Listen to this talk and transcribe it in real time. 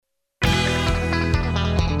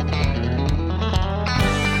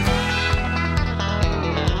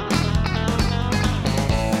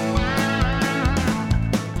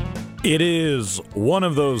It is one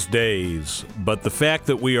of those days, but the fact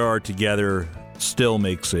that we are together still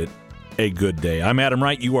makes it a good day. I'm Adam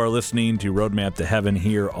Wright. You are listening to Roadmap to Heaven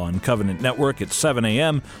here on Covenant Network at 7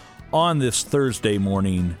 a.m. on this Thursday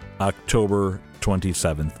morning, October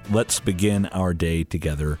 27th. Let's begin our day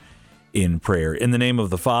together in prayer. In the name of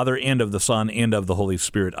the Father, and of the Son, and of the Holy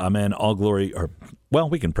Spirit. Amen. All glory,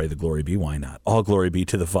 we can pray the glory be. Why not? All glory be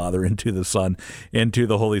to the Father, and to the Son, and to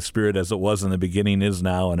the Holy Spirit, as it was in the beginning, is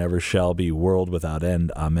now, and ever shall be, world without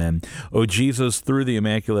end. Amen. O Jesus, through the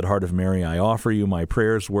Immaculate Heart of Mary, I offer you my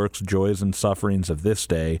prayers, works, joys, and sufferings of this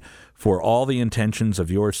day, for all the intentions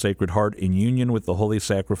of your Sacred Heart, in union with the holy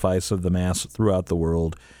sacrifice of the Mass throughout the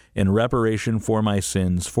world, in reparation for my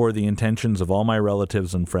sins, for the intentions of all my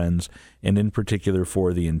relatives and friends, and in particular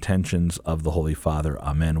for the intentions of the Holy Father.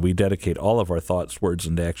 Amen. We dedicate all of our thoughts, words,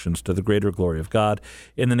 and actions to the greater glory of God,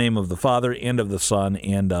 in the name of the Father, and of the Son,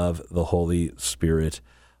 and of the Holy Spirit.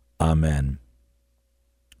 Amen.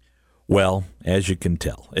 Well, as you can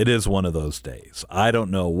tell, it is one of those days. I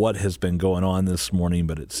don't know what has been going on this morning,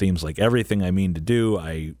 but it seems like everything I mean to do,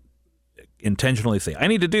 I intentionally say, I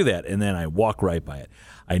need to do that, and then I walk right by it.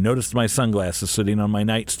 I noticed my sunglasses sitting on my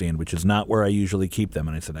nightstand, which is not where I usually keep them,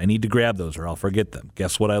 and I said, I need to grab those or I'll forget them.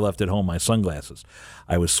 Guess what I left at home? My sunglasses.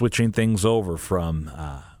 I was switching things over from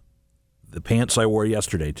the pants I wore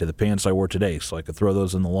yesterday to the pants I wore today so I could throw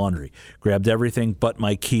those in the laundry. Grabbed everything but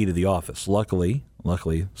my key to the office. Luckily,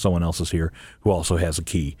 someone else is here who also has a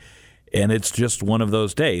key. And it's just one of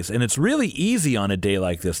those days. And it's really easy on a day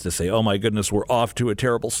like this to say, oh my goodness, we're off to a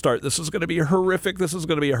terrible start. This is going to be horrific. This is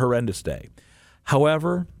going to be a horrendous day.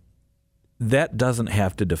 However, that doesn't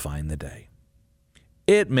have to define the day.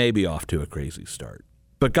 It may be off to a crazy start,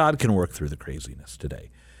 but God can work through the craziness today.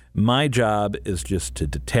 My job is just to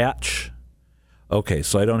detach. Okay,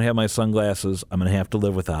 so I don't have my sunglasses. I'm going to have to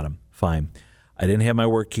live without them. Fine. I didn't have my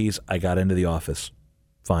work keys. I got into the office.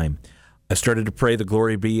 Fine. I started to pray the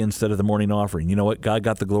glory be instead of the morning offering. You know what? God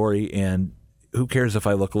got the glory, and who cares if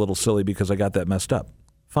I look a little silly because I got that messed up?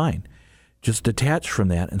 Fine. Just detach from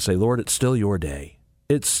that and say, Lord, it's still your day.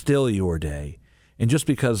 It's still your day. And just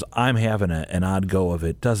because I'm having an odd go of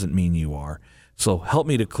it doesn't mean you are. So help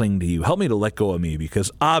me to cling to you. Help me to let go of me, because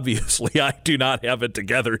obviously I do not have it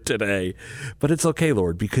together today. But it's okay,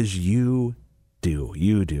 Lord, because you do.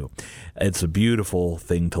 You do. It's a beautiful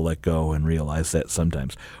thing to let go and realize that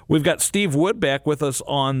sometimes. We've got Steve Wood back with us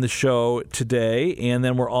on the show today, and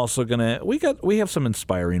then we're also we have some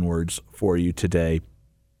inspiring words for you today,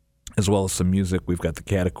 as well as some music. We've got the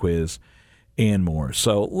Catequiz and more.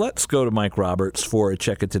 So let's go to Mike Roberts for a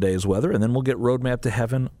check of today's weather, and then we'll get Roadmap to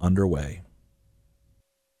Heaven underway.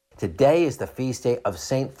 Today is the feast day of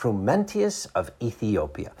Saint Frumentius of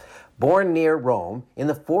Ethiopia. Born near Rome in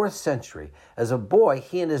the 4th century, as a boy,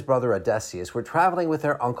 he and his brother Odysseus were traveling with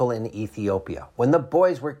their uncle in Ethiopia when the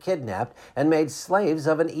boys were kidnapped and made slaves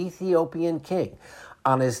of an Ethiopian king.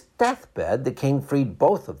 On his deathbed, the king freed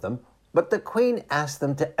both of them, but the queen asked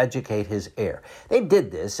them to educate his heir. They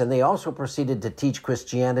did this, and they also proceeded to teach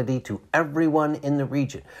Christianity to everyone in the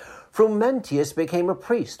region. Frumentius became a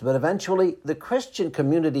priest, but eventually the Christian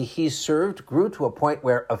community he served grew to a point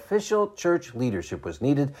where official church leadership was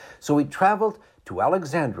needed, so he traveled to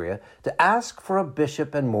Alexandria to ask for a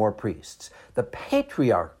bishop and more priests. The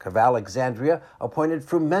Patriarch of Alexandria appointed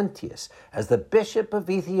Frumentius as the Bishop of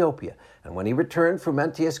Ethiopia, and when he returned,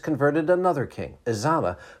 Frumentius converted another king,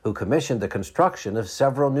 Ezana, who commissioned the construction of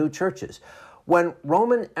several new churches. When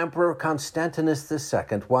Roman Emperor Constantinus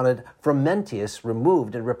II wanted Frumentius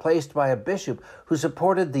removed and replaced by a bishop who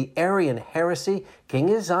supported the Arian heresy, King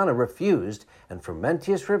Ezana refused, and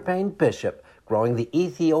Frumentius remained bishop, growing the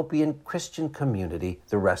Ethiopian Christian community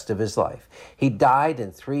the rest of his life. He died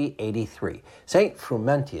in 383. Saint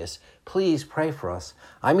Frumentius, please pray for us.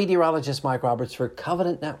 I'm meteorologist Mike Roberts for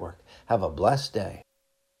Covenant Network. Have a blessed day.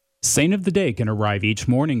 Saint of the Day can arrive each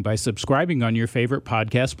morning by subscribing on your favorite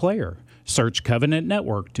podcast player. Search Covenant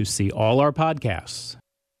Network to see all our podcasts.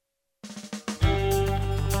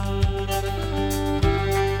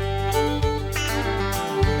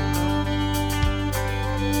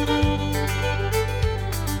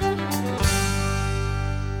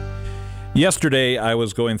 Yesterday, I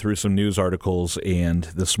was going through some news articles, and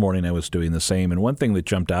this morning I was doing the same. And one thing that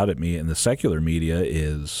jumped out at me in the secular media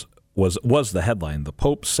was the headline, "The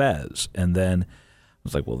Pope says," and then I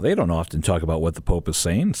was like, well, they don't often talk about what the Pope is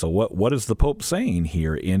saying, so what is the Pope saying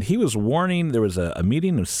here? And he was warning. There was a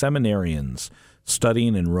meeting of seminarians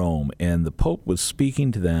studying in Rome, and the Pope was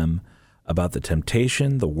speaking to them about the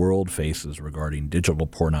temptation the world faces regarding digital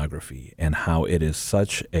pornography and how it is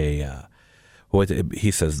such a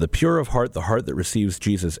he says, the pure of heart, the heart that receives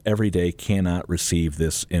Jesus every day, cannot receive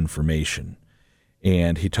this information.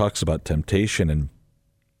 And he talks about temptation and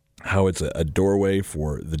how it's a doorway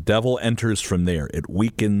for the devil enters from there. It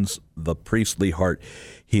weakens the priestly heart,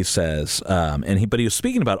 he says. But he was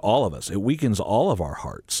speaking about all of us. It weakens all of our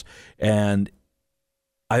hearts. And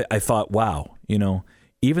I thought, wow,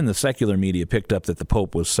 even the secular media picked up that the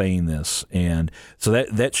Pope was saying this. And so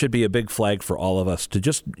that should be a big flag for all of us to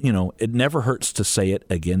just, it never hurts to say it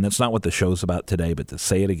again. That's not what the show's about today, but to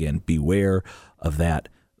say it again. Beware of that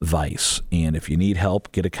vice. And if you need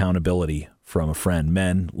help, get accountability from a friend.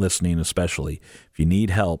 Men listening especially. If you need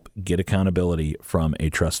help, get accountability from a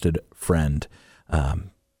trusted friend.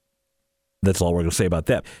 That's all we're going to say about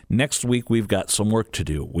that. Next week, we've got some work to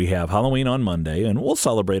do. We have Halloween on Monday, and we'll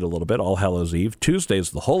celebrate a little bit, All Hallows Eve. Tuesday is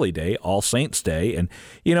the Holy Day, All Saints Day. And,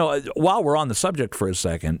 while we're on the subject for a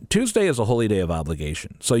second, Tuesday is a holy day of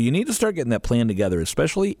obligation. So you need to start getting that plan together,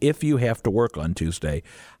 especially if you have to work on Tuesday.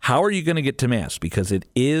 How are you going to get to Mass? Because it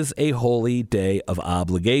is a holy day of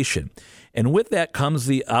obligation. And with that comes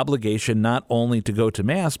the obligation not only to go to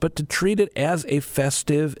Mass, but to treat it as a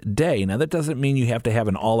festive day. Now, that doesn't mean you have to have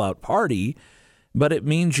an all-out party, but it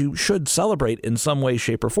means you should celebrate in some way,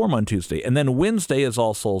 shape, or form on Tuesday. And then Wednesday is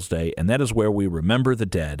All Souls Day, and that is where we remember the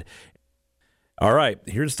dead. All right,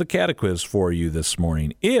 here's the catequiz for you this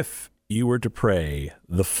morning. If you were to pray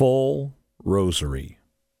the full rosary,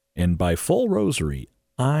 and by full rosary,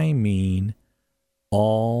 I mean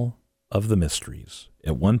all of the mysteries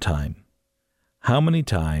at one time, how many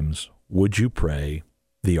times would you pray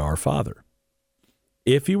the Our Father?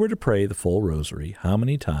 If you were to pray the full rosary, how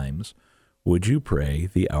many times would you pray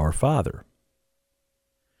the Our Father?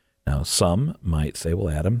 Now, some might say, well,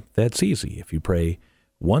 Adam, that's easy. If you pray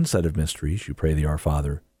one set of mysteries, you pray the Our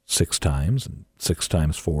Father 6 times, and 6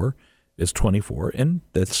 times 4 is 24, and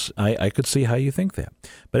that's I could see how you think that.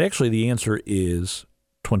 But actually, the answer is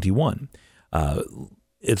 21.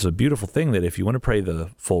 It's a beautiful thing that if you want to pray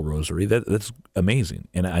the full rosary, that's amazing,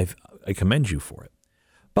 and I commend you for it.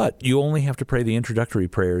 But you only have to pray the introductory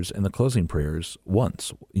prayers and the closing prayers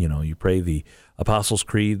once. You pray the Apostles'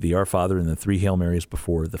 Creed, the Our Father, and the 3 Hail Marys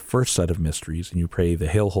before the first set of mysteries, and you pray the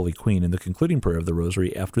Hail, Holy Queen in the concluding prayer of the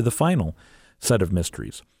rosary after the final set of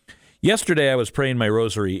mysteries. Yesterday, I was praying my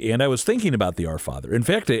rosary, and I was thinking about the Our Father. In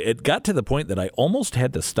fact, it got to the point that I almost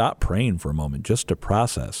had to stop praying for a moment just to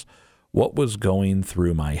process what was going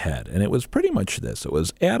through my head. And it was pretty much this. It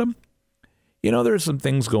was, Adam, there's some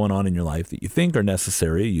things going on in your life that you think are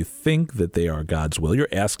necessary. You think that they are God's will. You're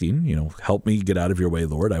asking, help me get out of your way,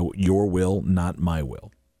 Lord. Your will, not my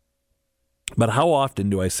will. But how often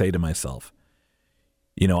do I say to myself,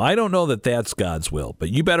 I don't know that that's God's will, but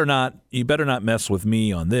you better not mess with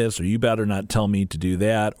me on this, or you better not tell me to do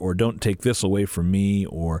that, or don't take this away from me,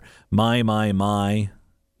 or my.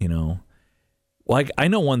 Like, I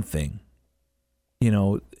know one thing,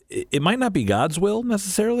 it might not be God's will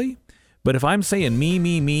necessarily, but if I'm saying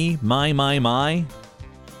me, my,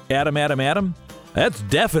 Adam, that's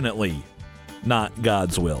definitely not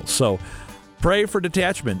God's will. So pray for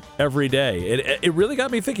detachment every day. It really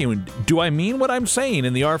got me thinking, do I mean what I'm saying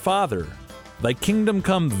in the Our Father? Thy kingdom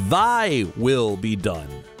come, thy will be done.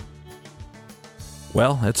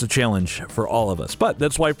 Well, that's a challenge for all of us. But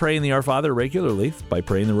that's why praying the Our Father regularly, by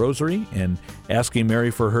praying the Rosary and asking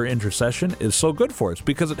Mary for her intercession, is so good for us,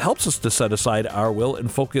 because it helps us to set aside our will and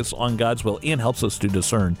focus on God's will, and helps us to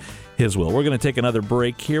discern His will. We're going to take another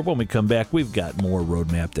break here. When we come back, we've got more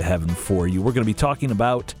Roadmap to Heaven for you. We're going to be talking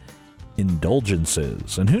about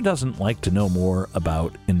indulgences, and who doesn't like to know more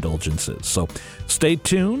about indulgences? So stay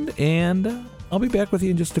tuned, and I'll be back with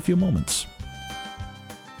you in just a few moments.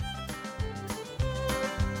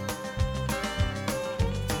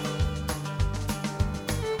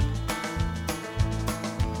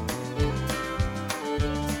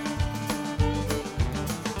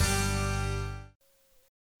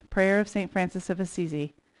 Prayer of St. Francis of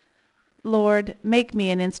Assisi. Lord, make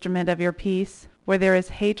me an instrument of your peace. Where there is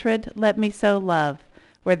hatred, let me sow love.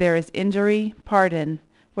 Where there is injury, pardon.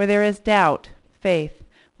 Where there is doubt, faith.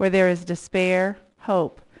 Where there is despair,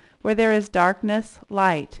 hope. Where there is darkness,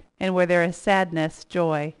 light. And where there is sadness,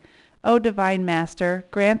 joy. O divine Master,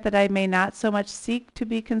 grant that I may not so much seek to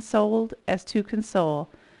be consoled as to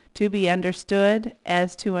console, to be understood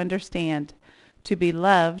as to understand, to be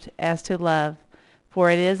loved as to love. For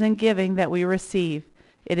it is in giving that we receive,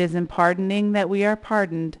 it is in pardoning that we are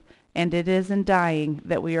pardoned, and it is in dying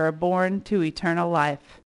that we are born to eternal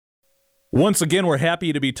life. Once again, we're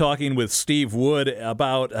happy to be talking with Steve Wood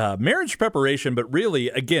about marriage preparation, but really,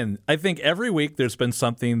 again, I think every week there's been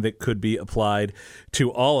something that could be applied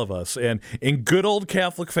to all of us. And in good old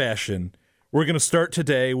Catholic fashion, We're going to start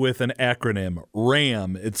today with an acronym,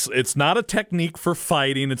 RAM. It's not a technique for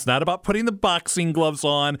fighting. It's not about putting the boxing gloves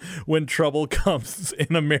on when trouble comes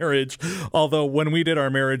in a marriage. Although when we did our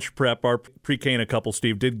marriage prep, our pre-K couple,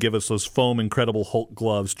 Steve, did give us those foam Incredible Hulk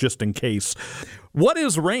gloves just in case. What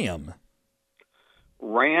is RAM?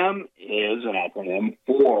 RAM is an acronym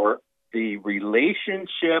for the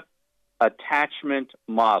Relationship Attachment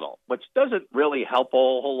Model, which doesn't really help a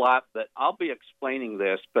whole lot, but I'll be explaining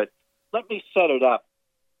this. But let me set it up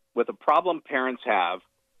with a problem parents have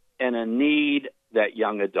and a need that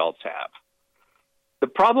young adults have. The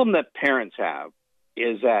problem that parents have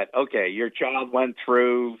is that, okay, your child went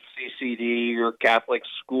through CCD or Catholic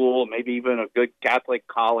school, maybe even a good Catholic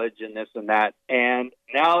college and this and that, and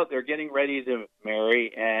now they're getting ready to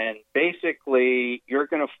marry, and basically you're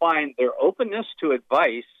going to find their openness to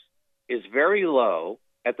advice is very low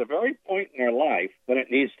at the very point in their life when it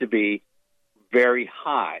needs to be very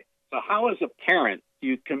high. So how, as a parent, do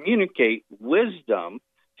you communicate wisdom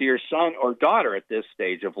to your son or daughter at this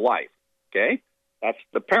stage of life? Okay? That's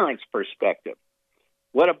the parent's perspective.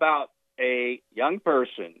 What about a young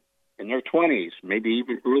person in their 20s, maybe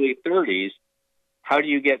even early 30s? How do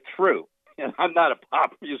you get through? And I'm not a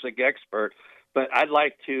pop music expert, but I'd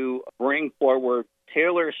like to bring forward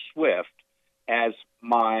Taylor Swift as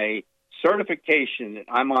my certification that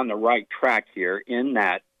I'm on the right track here in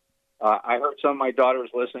that I heard some of my daughters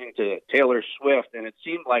listening to Taylor Swift, and it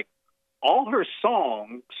seemed like all her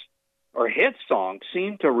songs or hit songs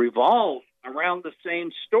seem to revolve around the same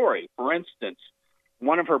story. For instance,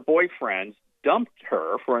 one of her boyfriends dumped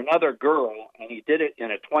her for another girl, and he did it in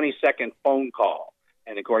a 20-second phone call.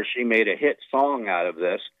 And, of course, she made a hit song out of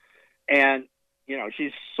this. And, you know,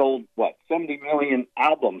 she's sold, 70 million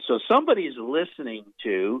albums. So somebody's listening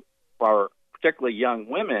to, for particularly young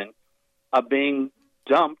women, being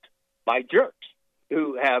dumped by jerks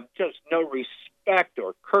who have just no respect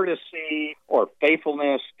or courtesy or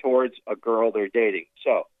faithfulness towards a girl they're dating.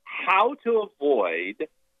 So how to avoid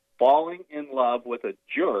falling in love with a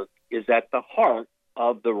jerk is at the heart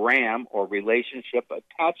of the RAM, or Relationship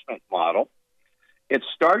Attachment Model. It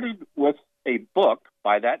started with a book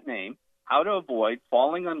by that name, How to Avoid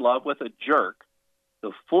Falling in Love with a Jerk,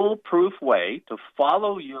 the foolproof way to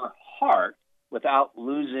follow your heart without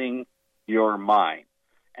losing your mind.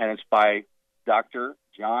 And it's by Dr.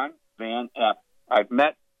 John Van Epp. I've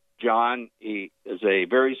met John. He is a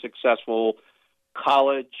very successful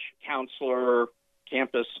college counselor,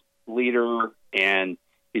 campus leader, and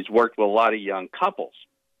he's worked with a lot of young couples.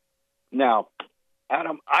 Now,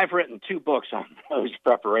 Adam, I've written 2 books on marriage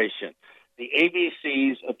preparation, The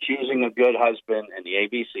ABCs of Choosing a Good Husband and The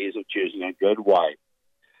ABCs of Choosing a Good Wife.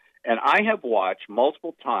 And I have watched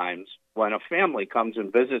multiple times when a family comes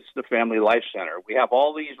and visits the Family Life Center. We have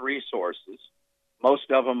all these resources,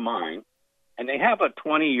 most of them mine, and they have a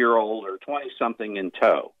 20-year-old or 20-something in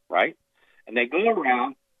tow, right? And they go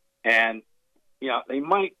around and, you know, they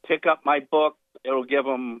might pick up my book. It'll give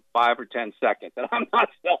them 5 or 10 seconds. And I'm not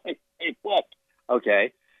selling a book,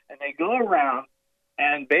 okay? And they go around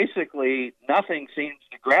and basically nothing seems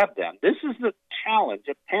to grab them. This is the challenge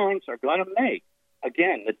that parents are going to make.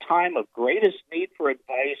 Again, the time of greatest need for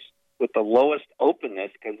advice with the lowest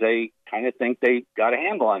openness because they kind of think they got a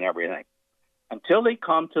handle on everything. Until they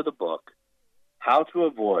come to the book, How to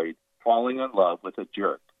Avoid Falling in Love with a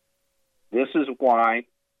Jerk. This is why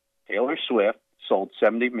Taylor Swift sold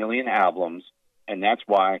 70 million albums, and that's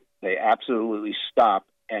why they absolutely stop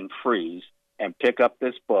and freeze and pick up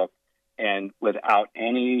this book and without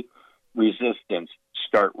any resistance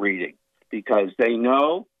start reading, because they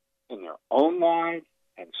know in their own lives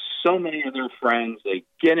and so many of their friends, they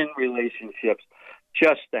get in relationships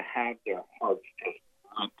just to have their hearts just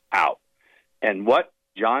ripped out. And what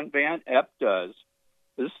John Van Epp does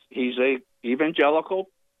is he's a evangelical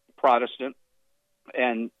Protestant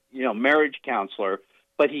and, you know, marriage counselor,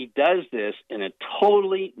 but he does this in a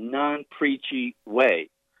totally non-preachy way.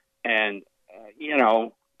 And,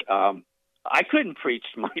 I couldn't preach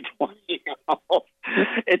to my 20-year-old.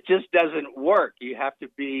 It just doesn't work. You have to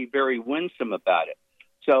be very winsome about it.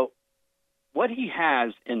 So what he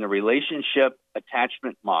has in the Relationship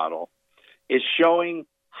Attachment Model is showing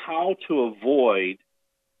how to avoid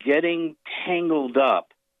getting tangled up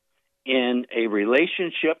in a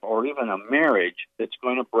relationship or even a marriage that's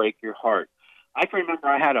going to break your heart. I can remember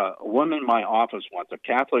I had a woman in my office once, a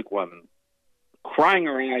Catholic woman, crying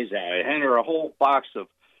her eyes out. I handed her a whole box of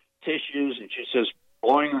tissues, and she says,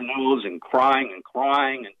 blowing her nose and crying.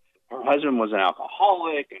 And her husband was an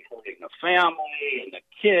alcoholic and hurting the family and the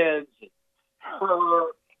kids. And her,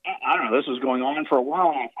 I don't know, this was going on for a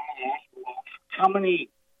while. And I finally asked her, well, how many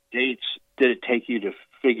dates did it take you to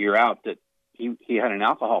figure out that he had an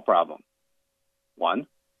alcohol problem. One.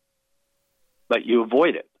 But you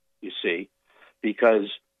avoid it, you see, because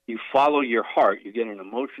you follow your heart. You get an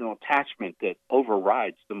emotional attachment that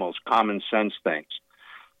overrides the most common sense things.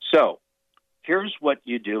 So here's what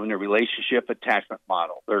you do in the relationship attachment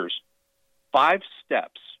model. There's 5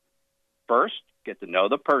 steps. First, get to know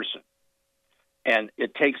the person. And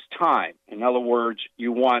it takes time. In other words,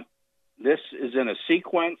 this is in a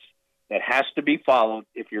sequence that has to be followed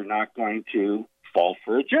if you're not going to fall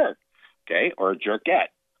for a jerk, okay, or a jerkette.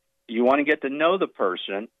 You want to get to know the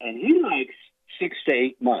person, and he likes 6 to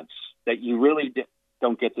 8 months that you really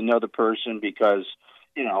don't get to know the person because,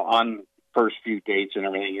 on first few dates and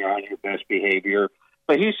everything, you're on your best behavior.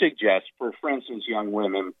 But he suggests, for instance, young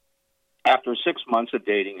women, after 6 months of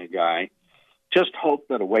dating a guy, just hope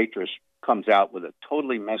that a waitress comes out with a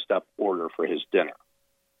totally messed up order for his dinner.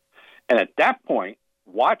 And at that point,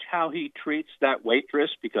 watch how he treats that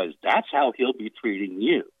waitress, because that's how he'll be treating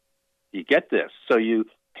you. You get this? So you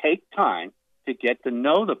take time to get to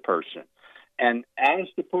know the person. And as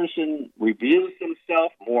the person reveals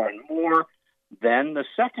himself more and more, then the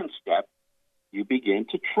second step, you begin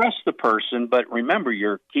to trust the person. But remember,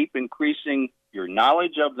 you keep increasing your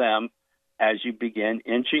knowledge of them as you begin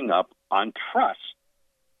inching up on trust.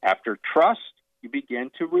 After trust, you begin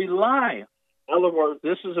to rely. In other words,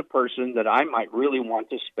 this is a person that I might really want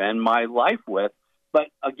to spend my life with. But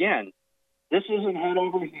again, this isn't head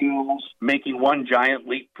over heels, making one giant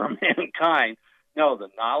leap for mankind. No, the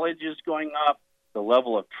knowledge is going up, the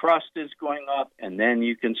level of trust is going up, and then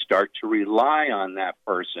you can start to rely on that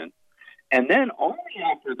person. And then only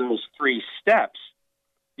after those 3 steps,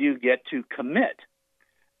 you get to commit.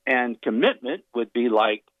 And commitment would be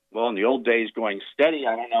like, well, in the old days, going steady.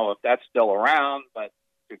 I don't know if that's still around, but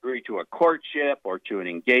to agree to a courtship or to an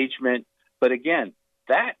engagement. But again,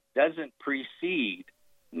 that doesn't precede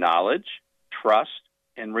knowledge, trust,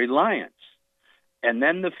 and reliance. And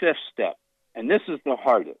then the 5th step, and this is the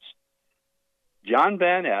hardest. John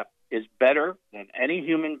Van Epp is better than any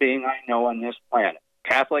human being I know on this planet,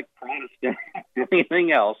 Catholic, Protestant,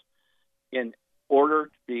 anything else, in order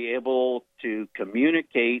to be able to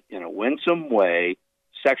communicate in a winsome way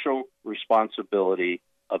sexual responsibility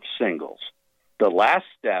of singles. The last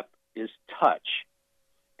step is touch.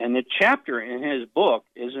 And the chapter in his book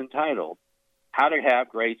is entitled How to Have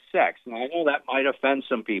Great Sex. And I know that might offend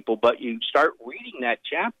some people, but you start reading that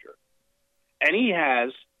chapter, and he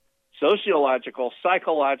has sociological,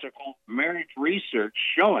 psychological, marriage research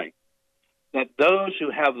showing that those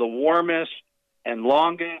who have the warmest and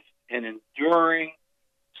longest and enduring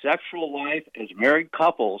sexual life as married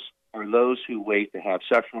couples are those who wait to have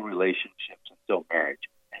sexual relationships until marriage.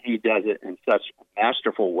 And he does it in such a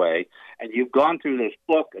masterful way. And you've gone through this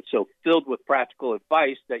book. It's so filled with practical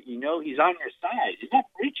advice that you know he's on your side. He's not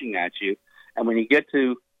preaching at you. And when you get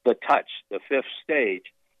to the touch, the 5th stage,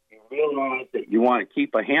 you realize that you want to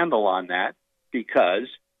keep a handle on that, because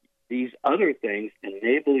these other things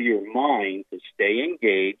enable your mind to stay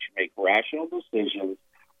engaged, make rational decisions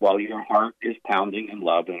while your heart is pounding in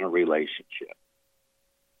love in a relationship.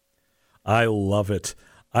 I love it.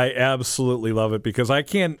 I absolutely love it, because I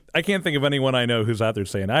can't think of anyone I know who's out there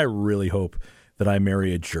saying, I really hope that I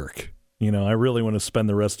marry a jerk. I really want to spend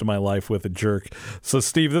the rest of my life with a jerk. So,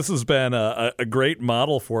 Steve, this has been a great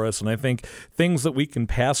model for us, and I think things that we can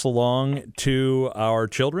pass along to our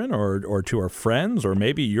children or to our friends, or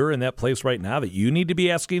maybe you're in that place right now that you need to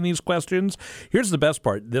be asking these questions. Here's the best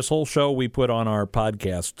part. This whole show we put on our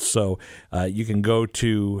podcast, so you can go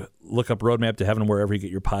to look up Roadmap to Heaven wherever you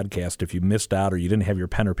get your podcast if you missed out or you didn't have your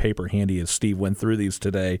pen or paper handy as Steve went through these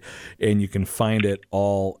today, and you can find it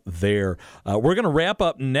all there. We're going to wrap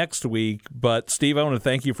up next week, but Steve, I want to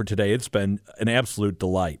thank you for today. It's been an absolute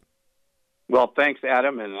delight. Well, thanks,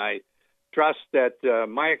 Adam, and I trust that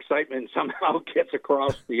my excitement somehow gets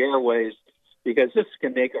across the airways, because this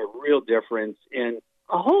can make a real difference in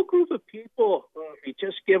a whole group of people. If you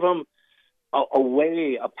just give them a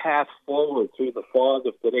way, a path forward through the fog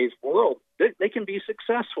of today's world, they can be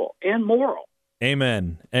successful and moral.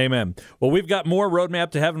 Amen. Amen. Well, we've got more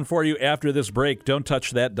Roadmap to Heaven for you after this break. Don't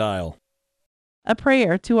touch that dial. A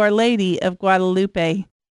prayer to Our Lady of Guadalupe.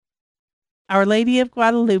 Our Lady of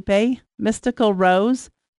Guadalupe, mystical rose,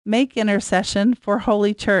 make intercession for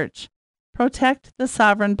Holy Church. Protect the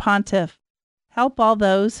sovereign pontiff. Help all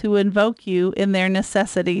those who invoke you in their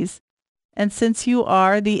necessities. And since you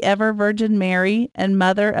are the ever-Virgin Mary and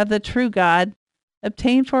Mother of the true God,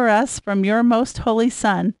 obtain for us from your most holy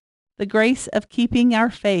Son the grace of keeping our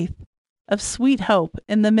faith, of sweet hope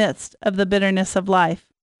in the midst of the bitterness of life,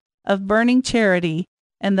 of burning charity,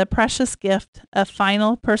 and the precious gift of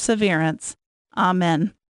final perseverance.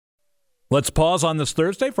 Amen. Let's pause on this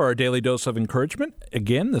Thursday for our daily dose of encouragement.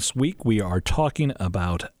 Again, this week we are talking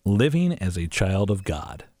about living as a child of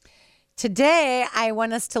God. Today, I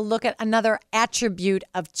want us to look at another attribute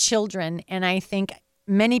of children, and I think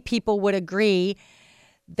many people would agree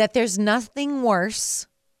that there's nothing worse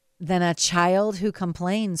than a child who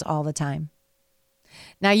complains all the time.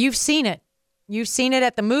 Now, you've seen it. You've seen it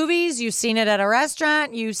at the movies. You've seen it at a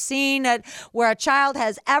restaurant. You've seen it where a child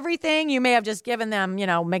has everything. You may have just given them,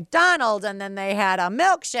 McDonald's, and then they had a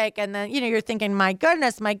milkshake. And then, you're thinking, my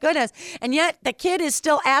goodness. And yet the kid is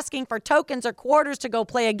still asking for tokens or quarters to go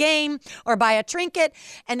play a game or buy a trinket.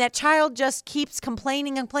 And that child just keeps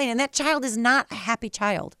complaining. And that child is not a happy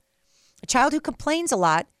child. A child who complains a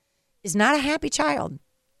lot is not a happy child.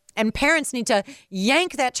 And parents need to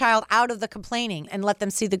yank that child out of the complaining and let them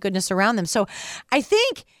see the goodness around them. So I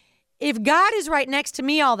think if God is right next to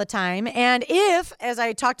me all the time, and if, as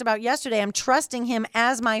I talked about yesterday, I'm trusting him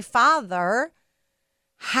as my father,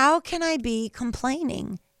 how can I be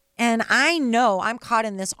complaining? And I know I'm caught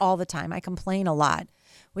in this all the time. I complain a lot.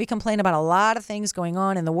 We complain about a lot of things going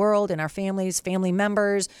on in the world, in our families, family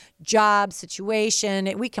members, job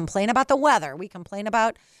situation. We complain about the weather. We complain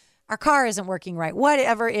about our car isn't working right,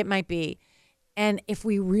 whatever it might be. And if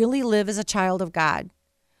we really live as a child of God,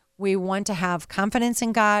 we want to have confidence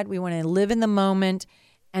in God. We want to live in the moment,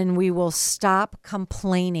 and we will stop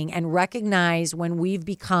complaining and recognize when we've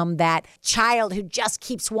become that child who just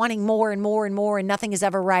keeps wanting more and more and more, and nothing is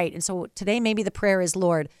ever right. And so today, maybe the prayer is,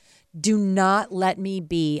 Lord, do not let me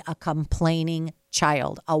be a complaining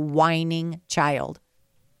child, a whining child.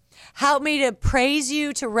 Help me to praise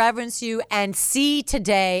you, to reverence you, and see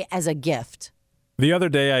today as a gift. The other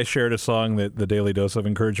day I shared a song that the Daily Dose of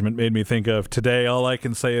Encouragement made me think of. Today, all I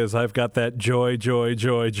can say is I've got that joy, joy,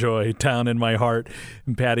 joy, joy down in my heart.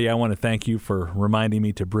 And Patty, I want to thank you for reminding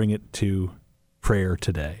me to bring it to prayer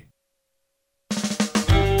today.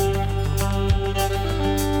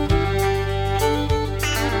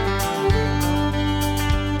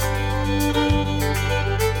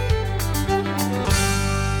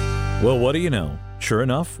 Well, what do you know? Sure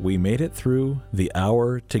enough, we made it through the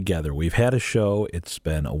hour together. We've had a show. It's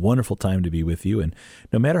been a wonderful time to be with you. And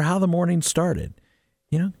no matter how the morning started,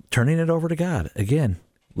 turning it over to God. Again,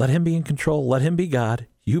 let him be in control. Let him be God.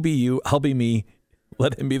 You be you. I'll be me.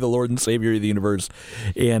 Let him be the Lord and Savior of the universe.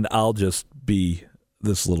 And I'll just be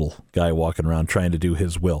this little guy walking around trying to do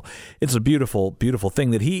his will. It's a beautiful, beautiful thing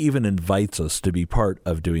that he even invites us to be part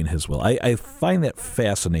of doing his will. I find that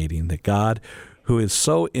fascinating that God, who is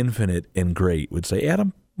so infinite and great, would say,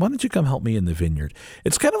 Adam, why don't you come help me in the vineyard?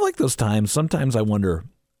 It's kind of like those times, sometimes I wonder,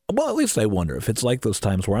 well, at least I wonder if it's like those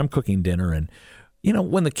times where I'm cooking dinner and,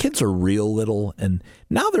 when the kids are real little and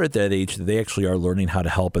now they're at that age that they actually are learning how to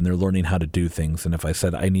help and they're learning how to do things. And if I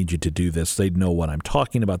said, I need you to do this, they'd know what I'm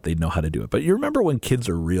talking about. They'd know how to do it. But you remember when kids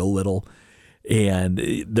are real little and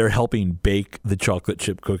they're helping bake the chocolate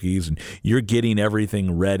chip cookies and you're getting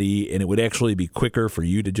everything ready, and it would actually be quicker for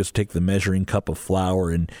you to just take the measuring cup of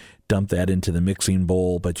flour and dump that into the mixing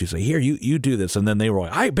bowl. But you say, here, you do this. And then they were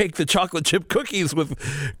like, I baked the chocolate chip cookies with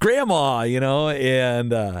Grandma,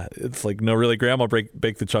 and it's like, no, really, Grandma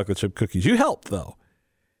baked the chocolate chip cookies. You helped, though.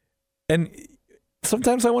 And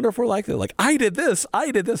sometimes I wonder if we're like that. Like, I did this.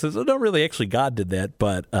 So, no, really, actually, God did that.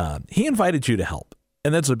 But he invited you to help.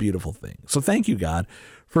 And that's a beautiful thing. So thank you, God,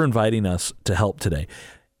 for inviting us to help today.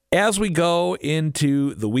 As we go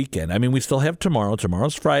into the weekend, we still have tomorrow.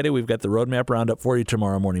 Tomorrow's Friday. We've got the Roadmap Roundup for you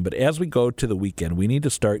tomorrow morning. But as we go to the weekend, we need to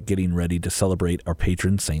start getting ready to celebrate our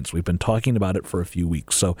patron saints. We've been talking about it for a few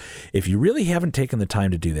weeks. So if you really haven't taken the time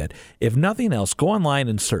to do that, if nothing else, go online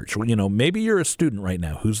and search. Maybe you're a student right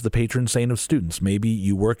now. Who's the patron saint of students? Maybe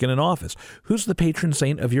you work in an office. Who's the patron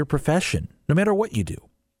saint of your profession? No matter what you do.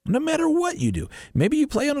 No matter what you do. Maybe you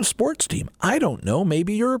play on a sports team. I don't know.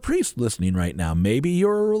 Maybe you're a priest listening right now. Maybe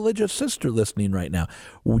you're a religious sister listening right now.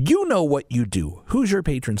 You know what you do. Who's your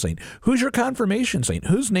patron saint? Who's your confirmation saint?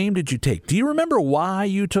 Whose name did you take? Do you remember why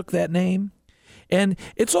you took that name? And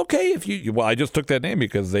it's okay if I just took that name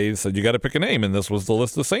because they said you got to pick a name, and this was the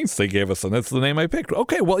list of saints they gave us, and that's the name I picked.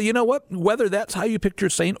 Okay, well, you know what? Whether that's how you picked your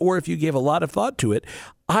saint or if you gave a lot of thought to it,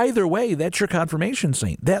 either way, that's your confirmation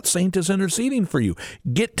saint. That saint is interceding for you.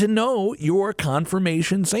 Get to know your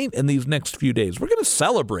confirmation saint in these next few days. We're going to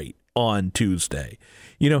celebrate on Tuesday.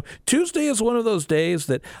 Tuesday is one of those days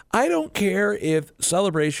that I don't care if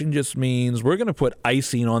celebration just means we're going to put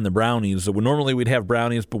icing on the brownies. Normally we'd have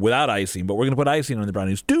brownies but without icing, but we're going to put icing on the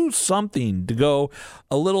brownies. Do something to go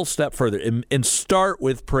a little step further and start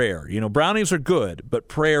with prayer. Brownies are good, but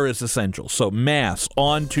prayer is essential. So Mass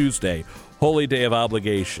on Tuesday, Holy Day of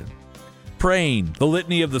Obligation. praying the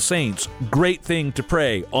Litany of the Saints. Great thing to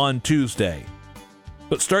pray on Tuesday.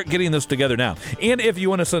 But start getting this together now. And if you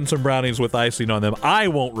want to send some brownies with icing on them, I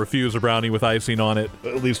won't refuse a brownie with icing on it,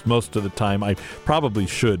 at least most of the time. I probably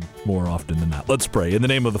should more often than not. Let's pray. In the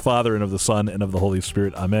name of the Father, and of the Son, and of the Holy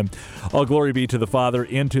Spirit. Amen. All glory be to the Father,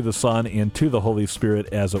 and to the Son, and to the Holy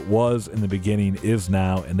Spirit, as it was in the beginning, is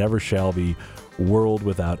now, and ever shall be, world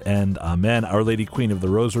without end. Amen. Our Lady Queen of the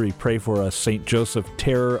Rosary, pray for us. Saint Joseph,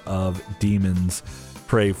 terror of demons,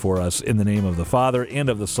 pray for us. In the name of the Father, and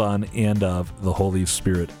of the Son, and of the Holy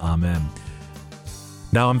Spirit. Amen.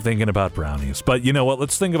 Now I'm thinking about brownies. But you know what?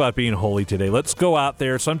 Let's think about being holy today. Let's go out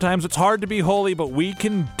there. Sometimes it's hard to be holy, but we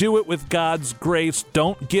can do it with God's grace.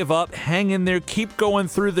 Don't give up. Hang in there. Keep going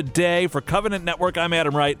through the day. For Covenant Network, I'm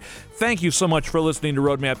Adam Wright. Thank you so much for listening to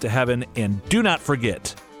Roadmap to Heaven, and do not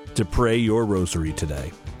forget to pray your rosary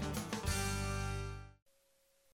today.